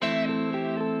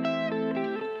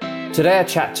Today I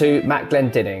chat to Matt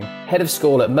Glendinning, head of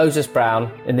school at Moses Brown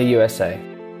in the USA.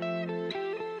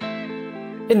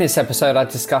 In this episode, I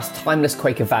discuss timeless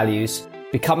Quaker values,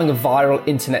 becoming a viral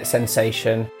internet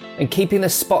sensation, and keeping the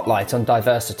spotlight on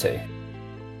diversity.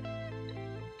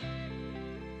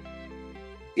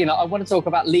 I want to talk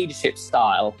about leadership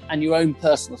style and your own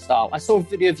personal style. I saw a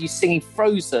video of you singing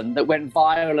Frozen that went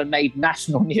viral and made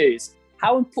national news.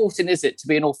 How important is it to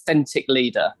be an authentic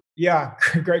leader? Yeah,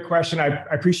 great question. I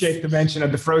appreciate the mention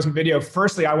of the Frozen video.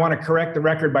 Firstly, I want to correct the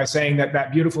record by saying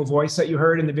that beautiful voice that you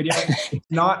heard in the video, it's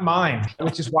not mine,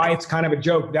 which is why it's kind of a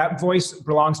joke. That voice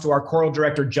belongs to our choral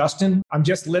director, Justin. I'm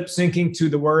just lip syncing to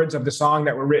the words of the song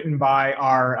that were written by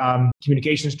our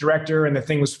communications director, and the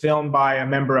thing was filmed by a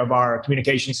member of our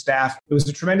communications staff. It was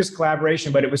a tremendous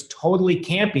collaboration, but it was totally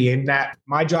campy in that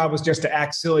my job was just to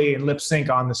act silly and lip sync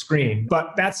on the screen.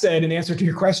 But that said, in answer to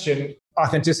your question,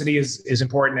 authenticity is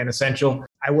important and essential.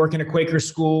 I work in a Quaker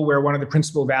school where one of the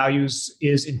principal values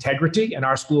is integrity, and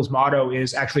our school's motto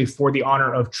is actually for the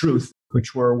honor of truth,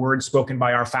 which were words spoken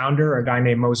by our founder, a guy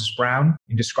named Moses Brown,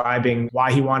 in describing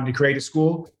why he wanted to create a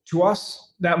school. To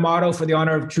us, that motto for the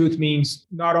honor of truth means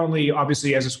not only,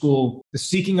 obviously, as a school, the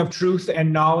seeking of truth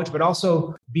and knowledge, but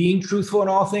also being truthful in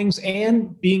all things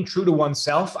and being true to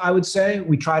oneself, I would say.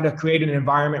 We try to create an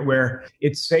environment where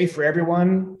it's safe for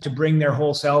everyone to bring their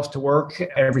whole selves to work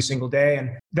every single day.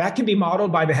 And that can be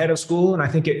modeled by the head of school, and I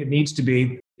think it needs to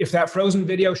be. If that Frozen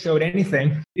video showed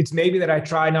anything, it's maybe that I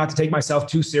try not to take myself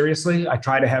too seriously. I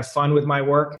try to have fun with my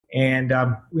work. And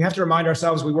we have to remind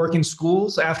ourselves we work in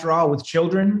schools, after all, with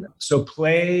children. So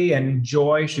play and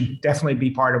joy should definitely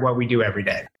be part of what we do every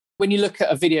day. When you look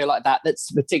at a video like that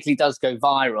particularly does go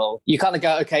viral, you kind of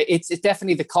go, okay, it's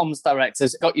definitely the comms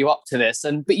directors got you up to this.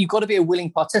 But you've got to be a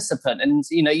willing participant. And,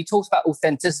 you talked about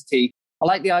authenticity. I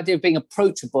like the idea of being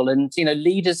approachable, and,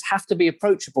 leaders have to be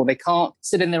approachable. They can't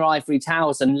sit in their ivory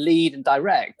towers and lead and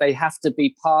direct. They have to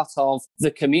be part of the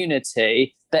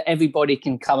community that everybody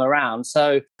can come around.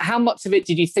 So how much of it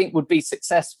did you think would be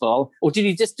successful? Or did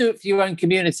you just do it for your own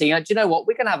community? And do you know what?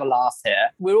 We're going to have a laugh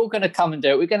here. We're all going to come and do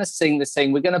it. We're going to sing this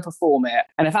thing. We're going to perform it.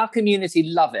 And if our community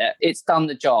love it, it's done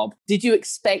the job. Did you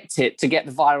expect it to get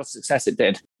the viral success it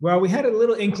did? Well, we had a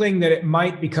little inkling that it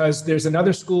might, because there's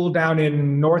another school down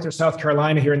in North or South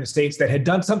Carolina here in the States that had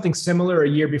done something similar a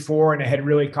year before, and it had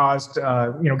really caused,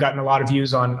 gotten a lot of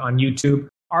views on YouTube.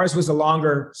 Ours was a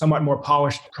longer, somewhat more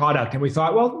polished product. And we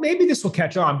thought, well, maybe this will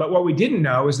catch on. But what we didn't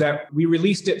know is that we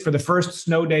released it for the first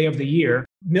snow day of the year.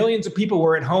 Millions of people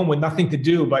were at home with nothing to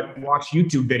do but watch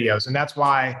YouTube videos. And that's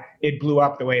why it blew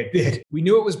up the way it did. We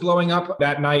knew it was blowing up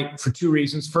that night for two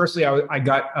reasons. Firstly, I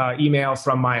got email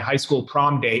from my high school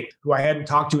prom date, who I hadn't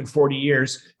talked to in 40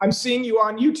 years. I'm seeing you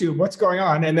on YouTube. What's going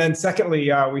on? And then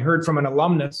secondly, we heard from an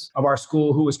alumnus of our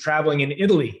school who was traveling in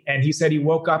Italy. And he said he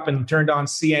woke up and turned on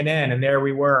CNN, and there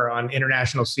we were on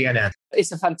international CNN.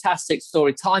 It's a fantastic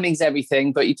story. Timing's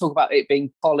everything, but you talk about it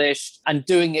being polished and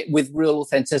doing it with real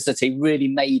authenticity really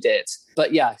made it.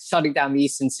 But yeah, shutting down the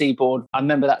Eastern Seaboard, I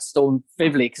remember that storm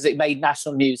vividly because it made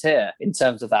national news here in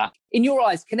terms of that. In your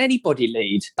eyes, can anybody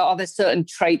lead? Are there certain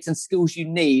traits and skills you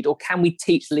need, or can we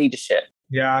teach leadership?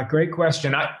 Yeah, great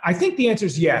question. I think the answer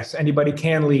is yes, anybody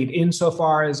can lead,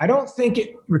 insofar as I don't think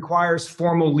it requires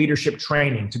formal leadership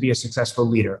training to be a successful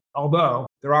leader. Although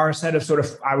there are a set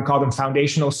of I would call them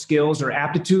foundational skills or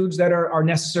aptitudes that are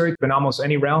necessary in almost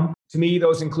any realm. To me,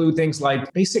 those include things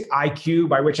like basic IQ,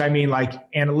 by which I mean like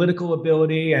analytical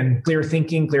ability and clear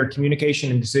thinking, clear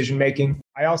communication and decision making.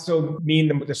 I also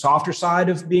mean the softer side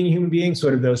of being a human being,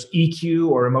 sort of those EQ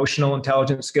or emotional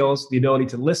intelligence skills, the ability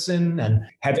to listen and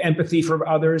have empathy for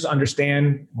others,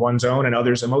 understand one's own and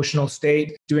others' emotional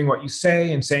state, doing what you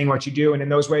say and saying what you do. And in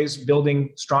those ways,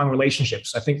 building strong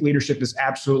relationships. I think leadership is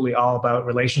absolutely all about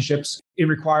relationships. It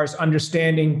requires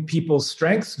understanding people's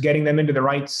strengths, getting them into the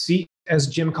right seat, as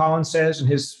Jim Collins says in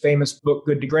his famous book,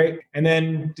 Good to Great, and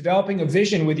then developing a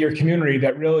vision with your community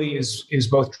that really is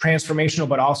both transformational,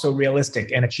 but also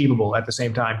realistic and achievable at the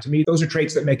same time. To me, those are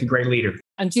traits that make a great leader.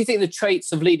 And do you think the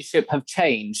traits of leadership have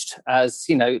changed as,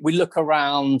 we look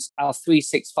around our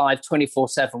 365,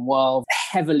 24/7 world,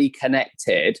 heavily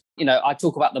connected? I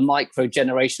talk about the micro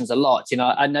generations a lot.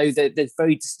 I know that there's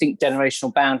very distinct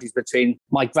generational boundaries between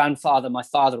my grandfather, my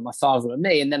father, and my father and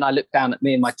me. And then I look down at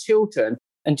me and my children.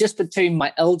 And just between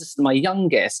my eldest and my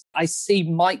youngest, I see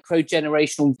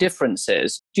micro-generational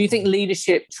differences. Do you think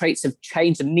leadership traits have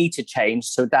changed and need to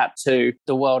change to adapt to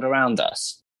the world around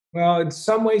us? Well, in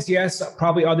some ways, yes.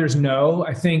 Probably others, no.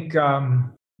 I think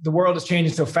the world is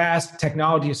changing so fast.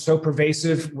 Technology is so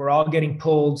pervasive. We're all getting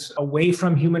pulled away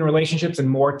from human relationships and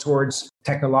more towards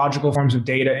technological forms of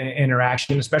data and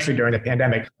interaction, especially during the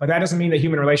pandemic. But that doesn't mean that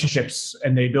human relationships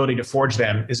and the ability to forge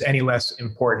them is any less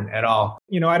important at all.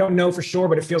 I don't know for sure,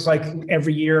 but it feels like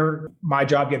every year my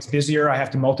job gets busier. I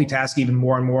have to multitask even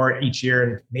more and more each year.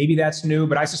 And maybe that's new,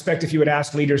 but I suspect if you had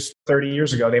asked leaders 30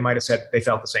 years ago, they might have said they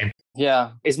felt the same.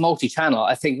 Yeah, it's multi-channel.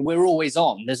 I think we're always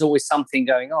on. There's always something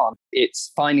going on.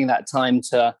 It's finding that time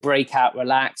to break out,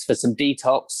 relax for some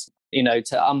detox, to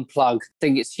unplug. I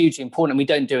think it's hugely important. We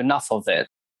don't do enough of it.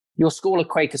 Your school, a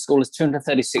Quaker school, is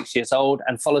 236 years old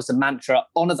and follows the mantra,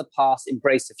 honor the past,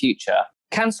 embrace the future.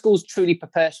 Can schools truly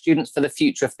prepare students for the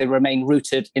future if they remain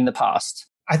rooted in the past?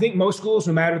 I think most schools,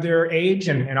 no matter their age,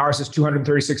 and ours is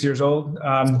 236 years old,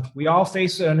 we all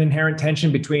face an inherent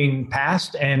tension between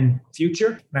past and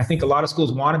future. And I think a lot of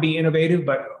schools want to be innovative,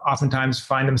 but oftentimes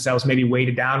find themselves maybe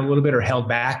weighted down a little bit or held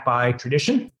back by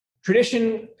tradition.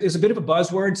 Tradition is a bit of a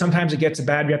buzzword. Sometimes it gets a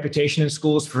bad reputation in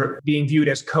schools for being viewed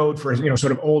as code for,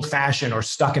 sort of old-fashioned or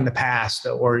stuck in the past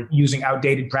or using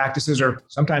outdated practices or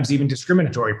sometimes even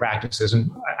discriminatory practices.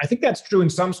 And I think that's true in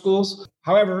some schools.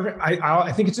 However,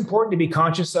 I think it's important to be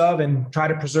conscious of and try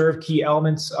to preserve key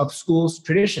elements of schools'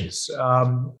 traditions.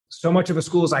 So much of a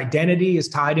school's identity is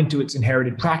tied into its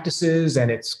inherited practices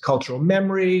and its cultural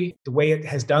memory, the way it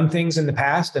has done things in the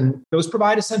past. And those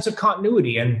provide a sense of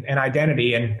continuity and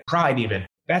identity and pride even.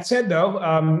 That said,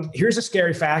 though, here's a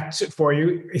scary fact for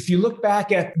you. If you look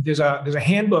back at, there's a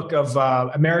handbook of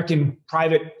American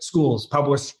private schools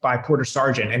published by Porter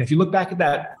Sargent. And if you look back at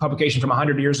that publication from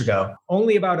 100 years ago,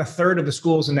 only about a third of the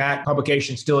schools in that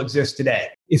publication still exist today.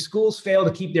 If schools fail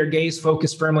to keep their gaze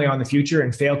focused firmly on the future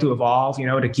and fail to evolve,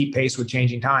 to keep pace with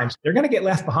changing times, they're going to get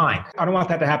left behind. I don't want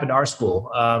that to happen to our school.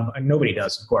 And nobody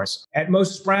does, of course. At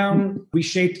Moses Brown, we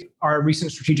shaped our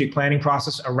recent strategic planning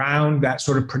process around that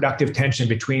sort of productive tension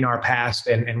between our past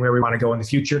and where we want to go in the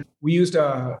future. We used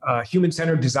a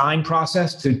human-centered design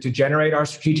process to generate our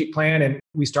strategic plan. And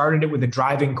we started it with a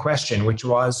driving question, which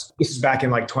was, this is back in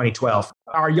 2012.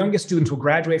 Our youngest students will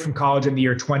graduate from college in the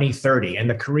year 2030, and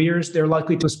the careers they're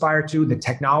likely to aspire to, the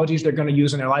technologies they're going to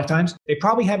use in their lifetimes, they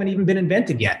probably haven't even been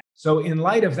invented yet. So in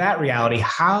light of that reality,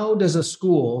 how does a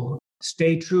school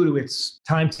stay true to its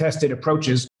time-tested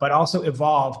approaches, but also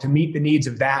evolve to meet the needs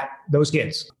of those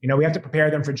kids? We have to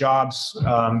prepare them for jobs,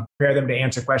 prepare them to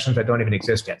answer questions that don't even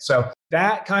exist yet. So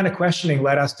that kind of questioning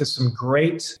led us to some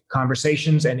great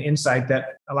conversations and insight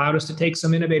that allowed us to take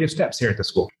some innovative steps here at the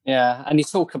school. Yeah. And you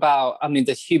talk about,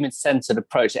 the human-centered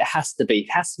approach. It has to be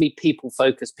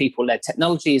people-focused, people-led.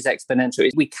 Technology is exponential.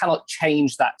 We cannot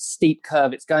change that steep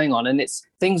curve it's going on. And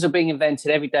things are being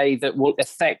invented every day that will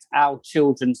affect our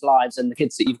children's lives and the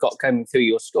kids that you've got coming through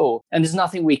your school. And there's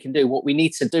nothing we can do. What we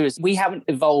need to do is we haven't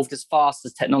evolved as fast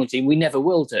as technology, and we never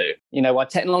will do. While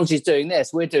technology is doing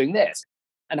this, we're doing this.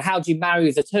 And how do you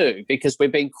marry the two? Because we're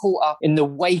being caught up in the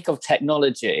wake of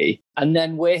technology. And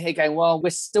then we're here going, well, we're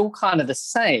still kind of the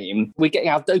same. We're getting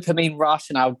our dopamine rush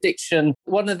and our addiction.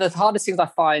 One of the hardest things I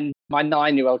find my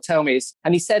 9-year-old tell me is,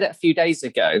 and he said it a few days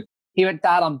ago, he went,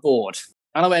 Dad, I'm bored.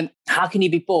 And I went, how can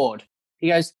you be bored? He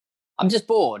goes, I'm just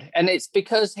bored. And it's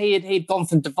because he'd gone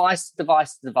from device to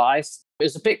device to device. It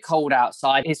was a bit cold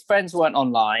outside. His friends weren't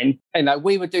online.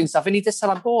 We were doing stuff and he just said,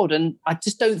 I'm bored. And I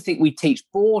just don't think we teach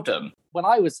boredom. When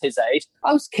I was his age,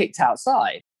 I was kicked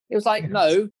outside. It was like,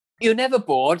 no, you're never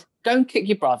bored. Go and kick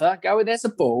your brother. Go where there's a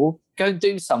ball. Go and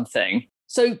do something.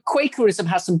 So Quakerism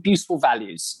has some beautiful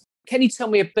values. Can you tell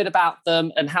me a bit about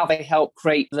them and how they help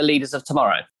create the leaders of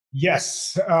tomorrow?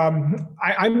 Yes.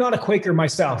 I'm not a Quaker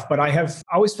myself, but I have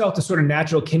always felt a sort of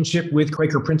natural kinship with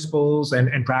Quaker principles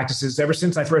and practices ever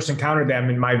since I first encountered them.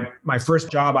 And my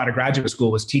first job out of graduate school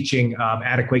was teaching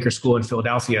at a Quaker school in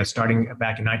Philadelphia, starting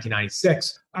back in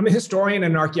 1996. I'm a historian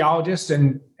and an archaeologist,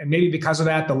 and maybe because of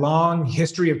that, the long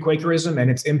history of Quakerism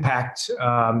and its impact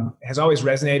has always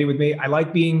resonated with me. I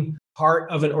like being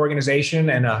part of an organization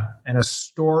and a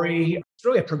story. It's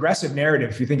really a progressive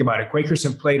narrative if you think about it. Quakers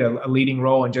have played a leading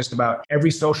role in just about every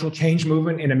social change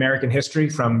movement in American history,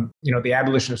 from the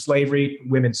abolition of slavery,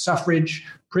 women's suffrage,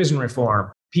 prison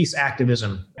reform, peace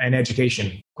activism, and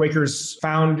education. Quakers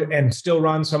found and still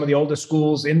run some of the oldest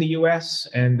schools in the U.S.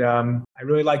 And I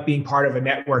really like being part of a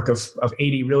network of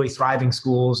 80 really thriving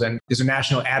schools. And there's a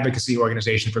national advocacy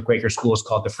organization for Quaker schools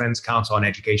called the Friends Council on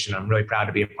Education. I'm really proud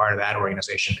to be a part of that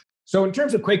organization. So in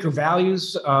terms of Quaker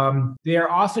values, they are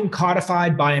often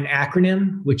codified by an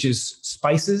acronym, which is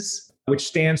SPICES. which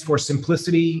stands for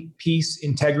simplicity, peace,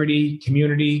 integrity,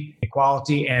 community,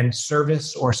 equality, and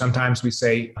service, or sometimes we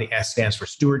say the S stands for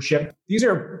stewardship. These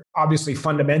are obviously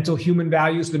fundamental human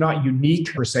values. They're not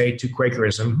unique per se to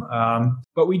Quakerism,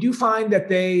 but we do find that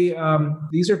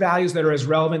these are values that are as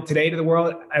relevant today to the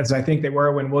world as I think they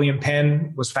were when William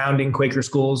Penn was founding Quaker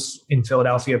schools in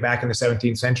Philadelphia back in the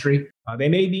 17th century. They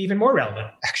may be even more relevant,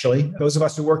 actually. Those of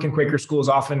us who work in Quaker schools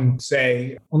often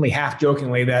say, only half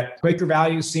jokingly, that Quaker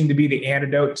values seem to be the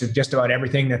antidote to just about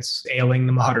everything that's ailing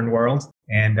the modern world.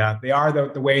 And they are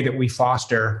the way that we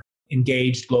foster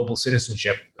engaged global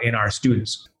citizenship in our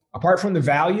students. Apart from the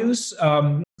values,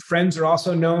 Friends are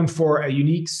also known for a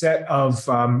unique set of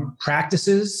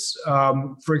practices.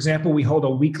 For example, we hold a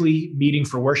weekly meeting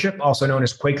for worship, also known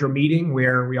as Quaker Meeting,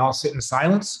 where we all sit in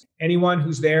silence. Anyone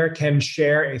who's there can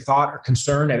share a thought or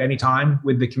concern at any time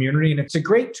with the community. And it's a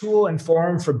great tool and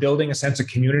forum for building a sense of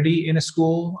community in a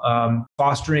school,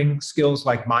 fostering skills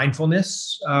like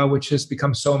mindfulness, which has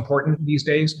become so important these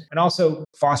days, and also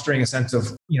fostering a sense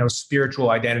of,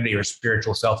 spiritual identity or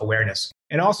spiritual self-awareness.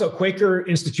 And also, Quaker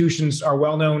institutions are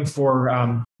well known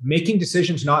for making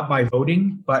decisions not by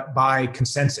voting, but by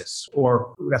consensus,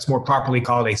 or that's more properly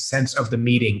called a sense of the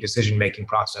meeting decision-making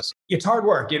process. It's hard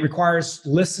work. It requires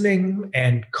listening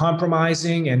and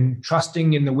compromising and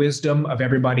trusting in the wisdom of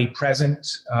everybody present.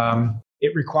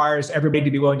 It requires everybody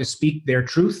to be willing to speak their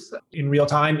truth in real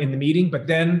time in the meeting, but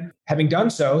then having done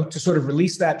so, to sort of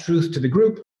release that truth to the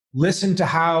group, listen to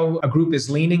how a group is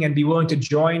leaning and be willing to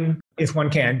join, if one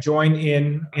can, join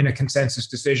in a consensus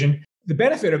decision. The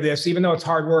benefit of this, even though it's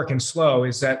hard work and slow,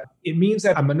 is that it means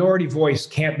that a minority voice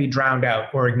can't be drowned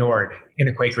out or ignored in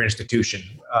a Quaker institution.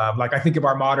 Like I think of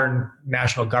our modern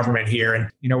national government here, and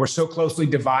we're so closely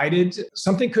divided.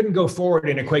 Something couldn't go forward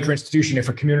in a Quaker institution if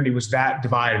a community was that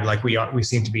divided, like we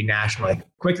seem to be nationally.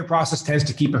 Quaker process tends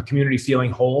to keep a community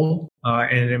feeling whole,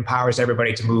 and it empowers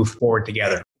everybody to move forward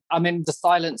together. I mean, the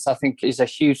silence, I think, is a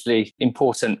hugely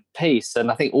important piece.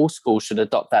 And I think all schools should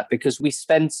adopt that because we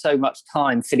spend so much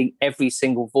time filling every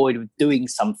single void with doing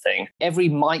something. Every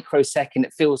microsecond,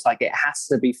 it feels like it has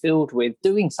to be filled with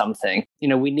doing something.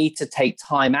 We need to take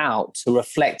time out to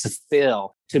reflect, to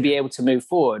feel, to be able to move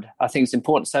forward. I think it's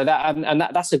important. So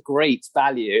that's a great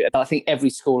value. I think every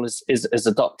school is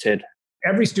adopted.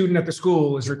 Every student at the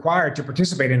school is required to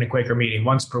participate in a Quaker meeting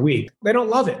once per week. They don't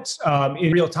love it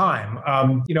in real time.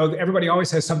 Everybody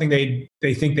always has something they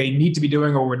think they need to be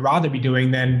doing or would rather be doing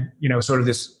than, sort of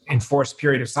this enforced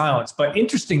period of silence. But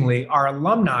interestingly, our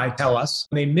alumni tell us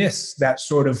they miss that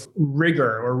sort of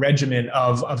rigor or regimen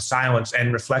of silence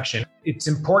and reflection. It's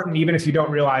important even if you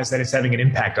don't realize that it's having an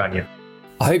impact on you.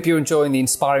 I hope you're enjoying the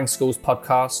Inspiring Schools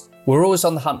podcast. We're always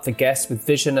on the hunt for guests with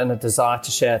vision and a desire to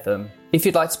share them. If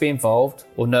you'd like to be involved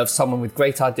or know of someone with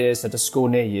great ideas at a school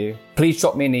near you, please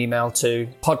drop me an email to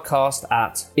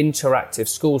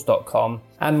podcast@interactiveschools.com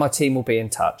and my team will be in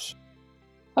touch.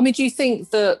 I mean, do you think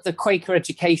that the Quaker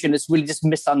education is really just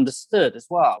misunderstood as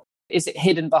well? Is it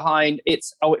hidden behind it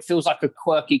feels like a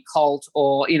quirky cult,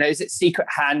 or, is it secret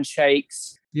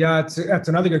handshakes? Yeah, that's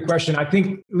another good question. I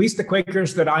think at least the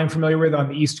Quakers that I'm familiar with on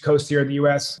the East Coast here in the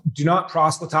U.S. do not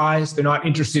proselytize. They're not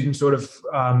interested in sort of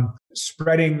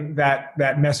spreading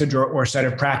that message or set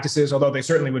of practices, although they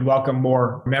certainly would welcome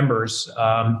more members.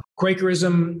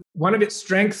 Quakerism, one of its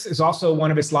strengths is also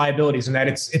one of its liabilities in that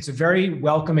it's a very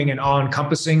welcoming and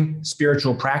all-encompassing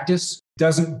spiritual practice. It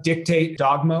doesn't dictate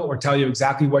dogma or tell you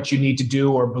exactly what you need to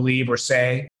do or believe or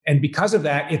say. And because of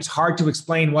that, it's hard to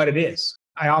explain what it is.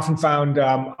 I often found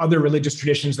other religious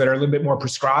traditions that are a little bit more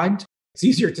prescribed. It's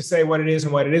easier to say what it is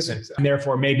and what it isn't. And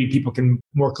therefore, maybe people can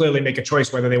more clearly make a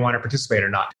choice whether they want to participate or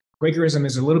not. Quakerism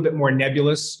is a little bit more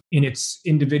nebulous in its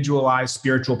individualized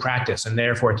spiritual practice. And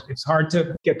therefore, it's hard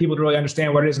to get people to really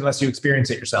understand what it is unless you experience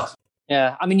it yourself.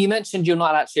 Yeah. I mean, you mentioned you're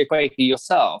not actually a Quaker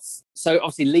yourself. So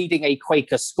obviously leading a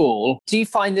Quaker school, do you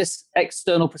find this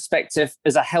external perspective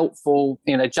as a helpful,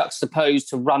 juxtaposed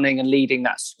to running and leading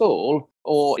that school?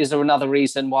 Or is there another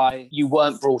reason why you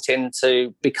weren't brought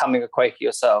into becoming a Quaker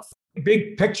yourself?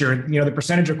 Big picture, the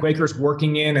percentage of Quakers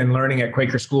working in and learning at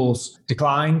Quaker schools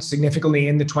declined significantly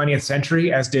in the 20th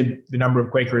century, as did the number of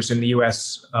Quakers in the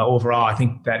U.S. Overall. I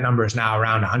think that number is now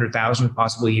around 100,000,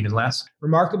 possibly even less.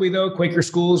 Remarkably, though, Quaker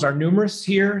schools are numerous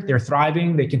here. They're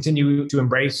thriving. They continue to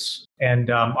embrace and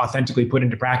authentically put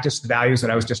into practice the values that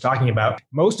I was just talking about.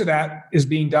 Most of that is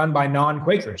being done by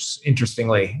non-Quakers,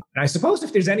 interestingly. And I suppose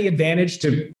if there's any advantage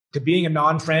to being a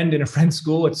non-friend in a friend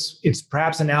school, it's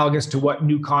perhaps analogous to what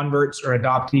new converts or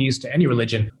adoptees to any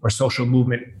religion or social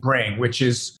movement bring, which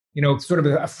is sort of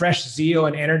a fresh zeal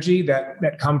and energy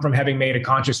that come from having made a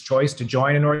conscious choice to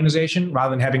join an organization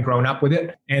rather than having grown up with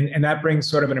it. And that brings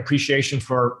sort of an appreciation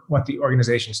for what the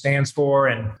organization stands for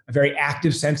and a very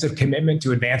active sense of commitment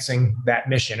to advancing that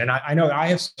mission. And I know that I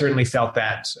have certainly felt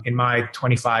that in my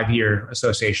 25-year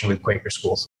association with Quaker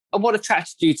Schools. And what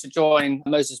attracted you to join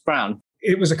Moses Brown?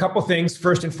 It was a couple things.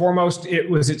 First and foremost, it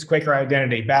was its Quaker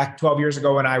identity. Back 12 years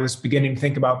ago, when I was beginning to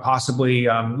think about possibly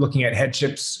looking at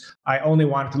headships, I only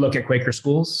wanted to look at Quaker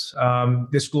schools.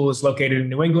 This school is located in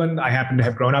New England. I happen to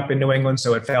have grown up in New England,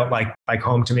 so it felt like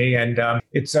home to me. And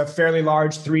it's a fairly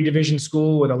large 3-division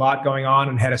school with a lot going on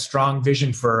and had a strong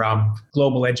vision for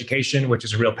global education, which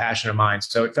is a real passion of mine.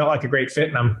 So it felt like a great fit,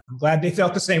 and I'm glad they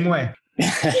felt the same way.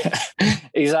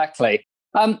 Exactly.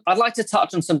 I'd like to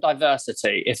touch on some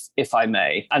diversity, if I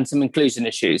may, and some inclusion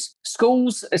issues.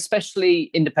 Schools,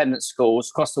 especially independent schools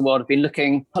across the world, have been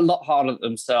looking a lot harder at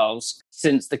themselves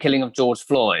since the killing of George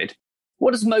Floyd.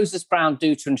 What does Moses Brown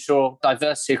do to ensure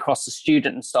diversity across the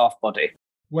student and staff body?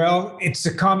 Well, it's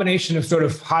a combination of sort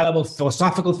of high-level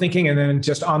philosophical thinking and then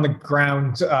just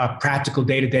on-the-ground practical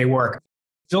day-to-day work.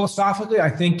 Philosophically, I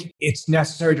think it's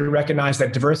necessary to recognize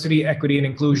that diversity, equity, and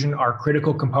inclusion are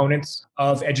critical components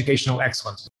of educational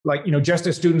excellence. Just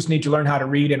as students need to learn how to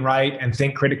read and write and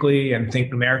think critically and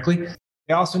think numerically,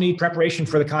 they also need preparation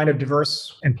for the kind of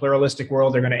diverse and pluralistic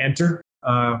world they're going to enter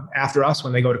after us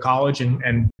when they go to college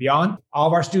and beyond. All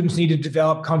of our students need to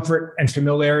develop comfort and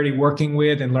familiarity working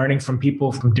with and learning from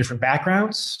people from different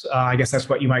backgrounds. I guess that's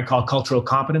what you might call cultural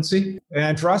competency.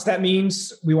 And for us, that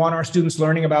means we want our students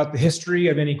learning about the history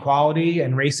of inequality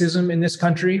and racism in this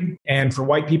country. And for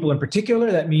white people in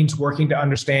particular, that means working to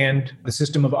understand the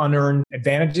system of unearned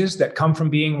advantages that come from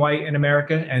being white in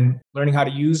America and learning how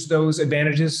to use those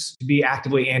advantages to be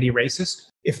actively anti-racist.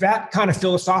 If that kind of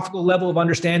philosophical level of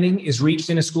understanding is reached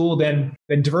in a school, then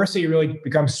diversity really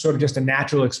becomes sort of just a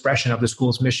natural expression of the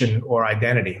school's mission or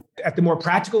identity. At the more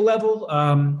practical level,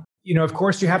 of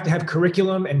course, you have to have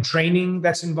curriculum and training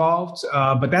that's involved,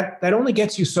 but that only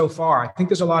gets you so far. I think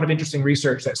there's a lot of interesting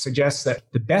research that suggests that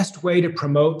the best way to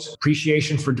promote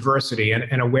appreciation for diversity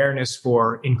and awareness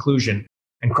for inclusion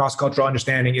and cross-cultural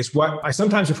understanding is what I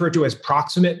sometimes refer to as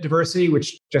proximate diversity,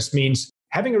 which just means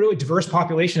having a really diverse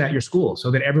population at your school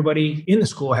so that everybody in the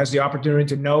school has the opportunity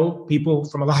to know people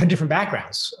from a lot of different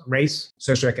backgrounds, race,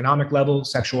 socioeconomic level,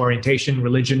 sexual orientation,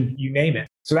 religion, you name it.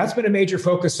 So that's been a major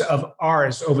focus of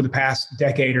ours over the past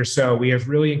decade or so. We have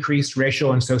really increased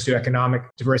racial and socioeconomic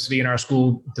diversity in our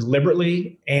school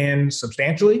deliberately and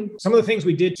substantially. Some of the things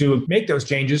we did to make those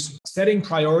changes, setting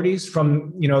priorities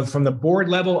from the board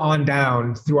level on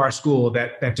down through our school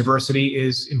that diversity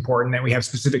is important, that we have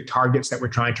specific targets that we're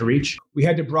trying to reach. We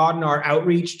had to broaden our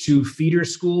outreach to feeder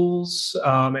schools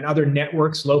and other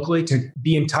networks locally to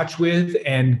be in touch with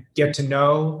and get to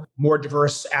know more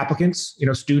diverse applicants,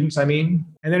 students,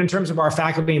 And then in terms of our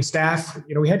faculty and staff,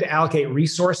 we had to allocate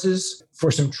resources for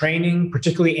some training,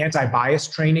 particularly anti-bias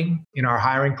training in our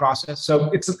hiring process. So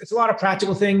it's a lot of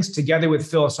practical things together with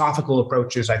philosophical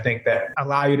approaches, I think, that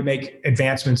allow you to make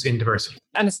advancements in diversity.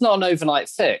 And it's not an overnight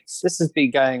fix. This has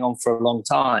been going on for a long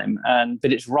time.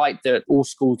 But it's right that all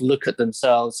schools look at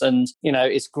themselves. And,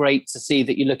 it's great to see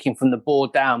that you're looking from the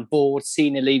board down, board,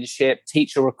 senior leadership,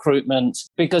 teacher recruitment,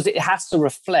 because it has to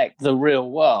reflect the real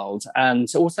world and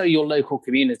also your local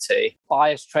community.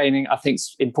 Bias training, I think,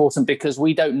 is important because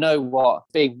we don't know what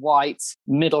big white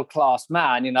middle-class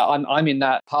man, I'm in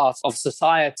that part of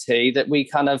society that we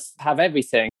kind of have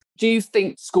everything. Do you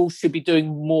think schools should be doing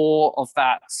more of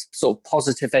that sort of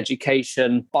positive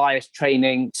education, bias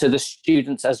training to the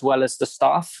students as well as the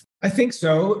staff? I think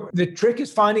so. The trick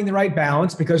is finding the right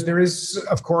balance because there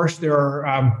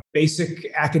are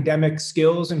basic academic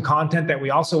skills and content that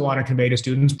we also want to convey to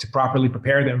students to properly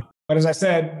prepare them. But as I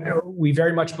said, we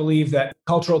very much believe that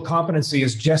cultural competency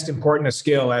is just important a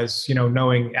skill as,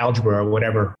 knowing algebra or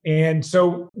whatever. And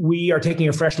so we are taking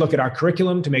a fresh look at our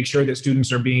curriculum to make sure that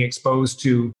students are being exposed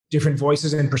to different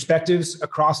voices and perspectives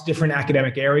across different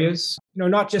academic areas.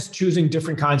 Not just choosing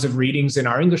different kinds of readings in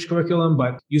our English curriculum,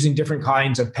 but using different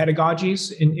kinds of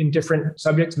pedagogies in different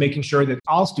subjects, making sure that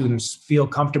all students feel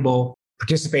comfortable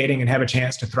participating and have a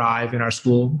chance to thrive in our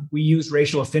school. We use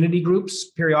racial affinity groups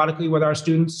periodically with our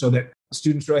students so that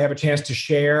students really have a chance to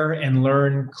share and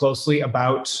learn closely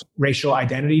about racial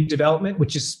identity development,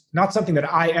 which is not something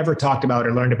that I ever talked about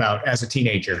or learned about as a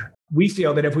teenager. We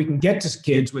feel that if we can get to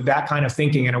kids with that kind of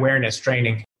thinking and awareness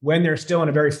training when they're still in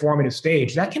a very formative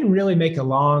stage, that can really make a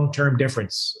long-term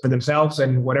difference for themselves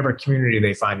and whatever community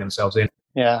they find themselves in.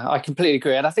 Yeah, I completely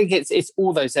agree. And I think it's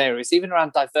all those areas, even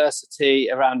around diversity,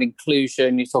 around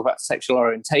inclusion. You talk about sexual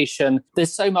orientation.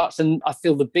 There's so much. And I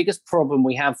feel the biggest problem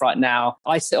we have right now,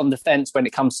 I sit on the fence when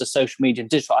it comes to social media and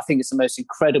digital. I think it's the most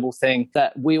incredible thing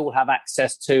that we all have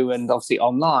access to, and obviously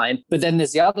online. But then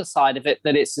there's the other side of it,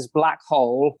 that it's this black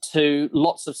hole to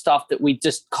lots of stuff that we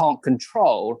just can't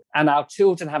control. And our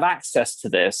children have access to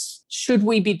this. Should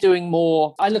we be doing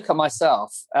more? I look at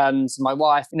myself and my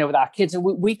wife, with our kids, and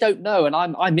we don't know. And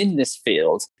I'm in this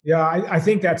field. Yeah, I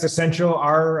think that's essential.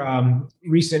 Our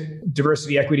recent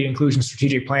diversity, equity, inclusion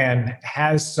strategic plan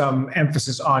has some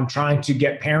emphasis on trying to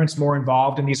get parents more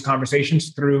involved in these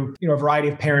conversations through, a variety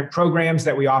of parent programs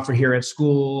that we offer here at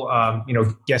school,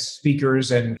 guest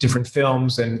speakers and different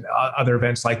films and other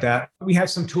events like that. We have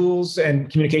some tools and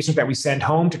communications that we send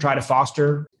home to try to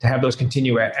foster, to have those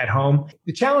continue at home.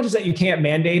 The challenge is that you can't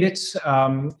mandate it.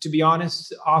 To be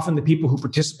honest, often the people who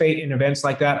participate in events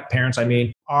like that, parents,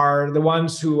 are the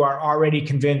ones who are already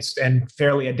convinced and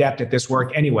fairly adept at this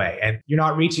work anyway. And you're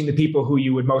not reaching the people who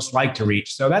you would most like to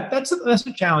reach. So that's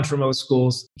a challenge for most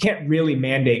schools. You can't really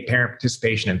mandate parent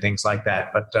participation and things like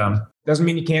that, but doesn't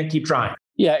mean you can't keep trying.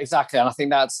 Yeah, exactly. And I think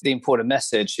that's the important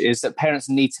message, is that parents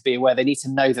need to be aware. They need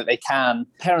to know that they can.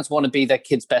 Parents want to be their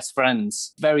kids' best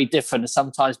friends. Very different.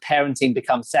 Sometimes parenting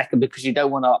becomes second because you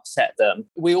don't want to upset them.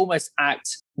 We almost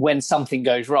act when something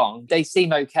goes wrong. They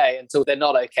seem okay until they're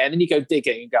not okay. And then you go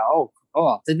digging and go,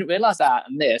 oh, didn't realize that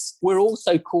and this. We're all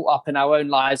so caught up in our own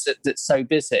lives that's so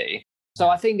busy. So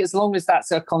I think as long as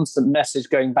that's a constant message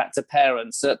going back to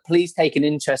parents, that please take an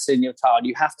interest in your child.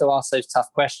 You have to ask those tough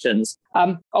questions.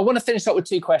 I want to finish up with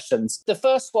 2 questions. The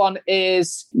first one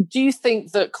is, do you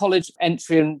think that college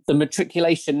entry and the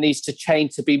matriculation needs to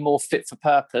change to be more fit for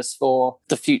purpose for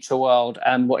the future world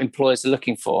and what employers are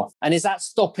looking for? And is that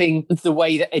stopping the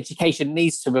way that education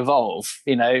needs to evolve?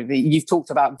 You've talked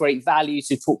about great values,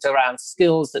 you've talked around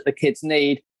skills that the kids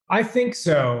need. I think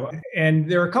so.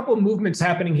 And there are a couple of movements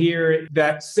happening here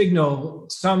that signal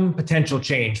some potential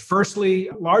change. Firstly,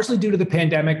 largely due to the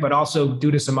pandemic, but also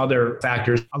due to some other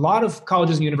factors. A lot of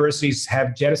colleges and universities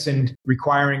have jettisoned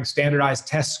requiring standardized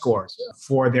test scores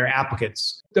for their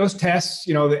applicants. Those tests,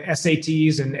 the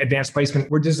SATs and advanced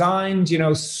placement, were designed,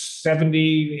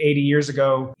 70, 80 years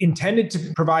ago, intended to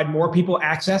provide more people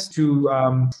access to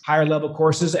higher level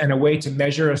courses and a way to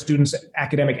measure a student's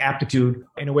academic aptitude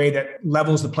in a way that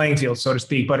levels the playing field, so to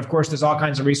speak. But of course, there's all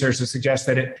kinds of research that suggests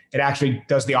that it actually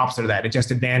does the opposite of that. It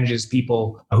just advantages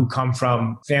people who come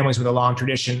from families with a long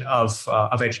tradition of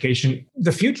education.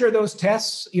 The future of those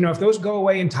tests, if those go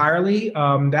away entirely,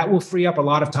 that will free up a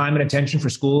lot of time and attention for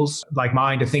schools like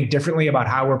mine to think differently about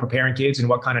how we're preparing kids and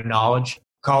what kind of knowledge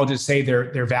colleges say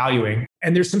they're valuing.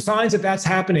 And there's some signs that that's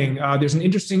happening. There's an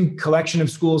interesting collection of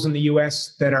schools in the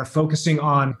US that are focusing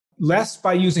on less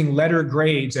by using letter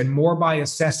grades and more by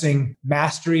assessing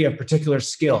mastery of particular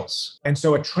skills. And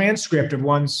so a transcript of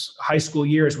one's high school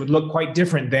years would look quite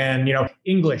different than,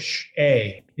 English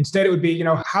A. Instead, it would be,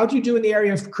 how do you do in the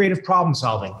area of creative problem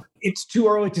solving? It's too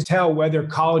early to tell whether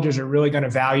colleges are really going to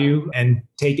value and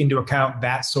take into account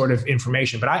that sort of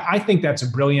information. But I think that's a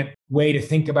brilliant way to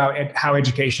think about how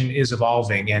education is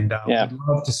evolving. And I'd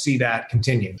love to see that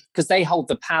continue. Because they hold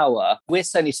the power. We're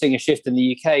certainly seeing a shift in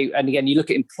the UK. And again, you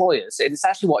look at employers, it's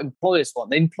actually what employers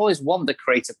want. The employers want the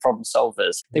creative problem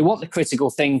solvers. They want the critical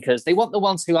thinkers. They want the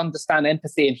ones who understand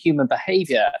empathy and human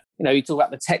behavior. You talk about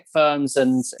the tech firms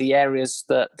and the areas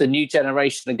that the new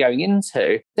generation are going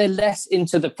into. They're less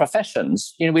into the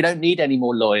professions. We don't need any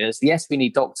more lawyers. Yes, we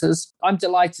need doctors. I'm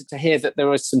delighted to hear that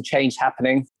there is some change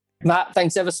happening. Matt,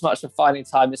 thanks ever so much for finding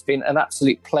time. It's been an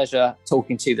absolute pleasure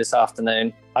talking to you this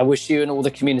afternoon. I wish you and all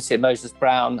the community at Moses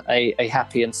Brown a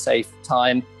happy and safe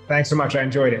time. Thanks so much. I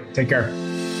enjoyed it. Take care.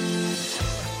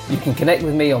 You can connect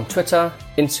with me on Twitter,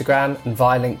 Instagram, and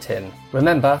via LinkedIn.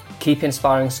 Remember, keep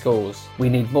inspiring schools. We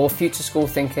need more future school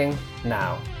thinking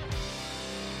now.